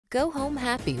Go home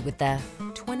happy with the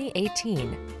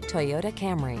 2018 Toyota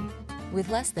Camry. With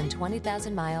less than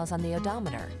 20,000 miles on the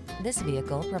odometer, this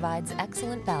vehicle provides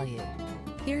excellent value.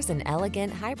 Here's an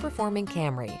elegant, high-performing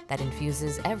Camry that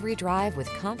infuses every drive with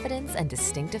confidence and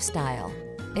distinctive style.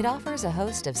 It offers a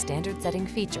host of standard-setting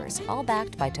features, all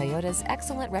backed by Toyota's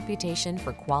excellent reputation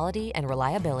for quality and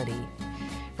reliability.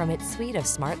 From its suite of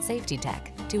smart safety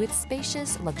tech, to its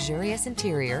spacious, luxurious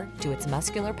interior, to its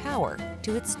muscular power,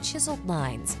 to its chiseled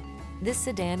lines, this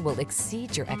sedan will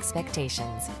exceed your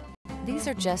expectations. These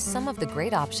are just some of the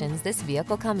great options this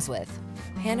vehicle comes with: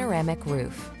 panoramic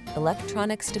roof,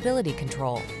 electronic stability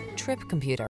control, trip computer,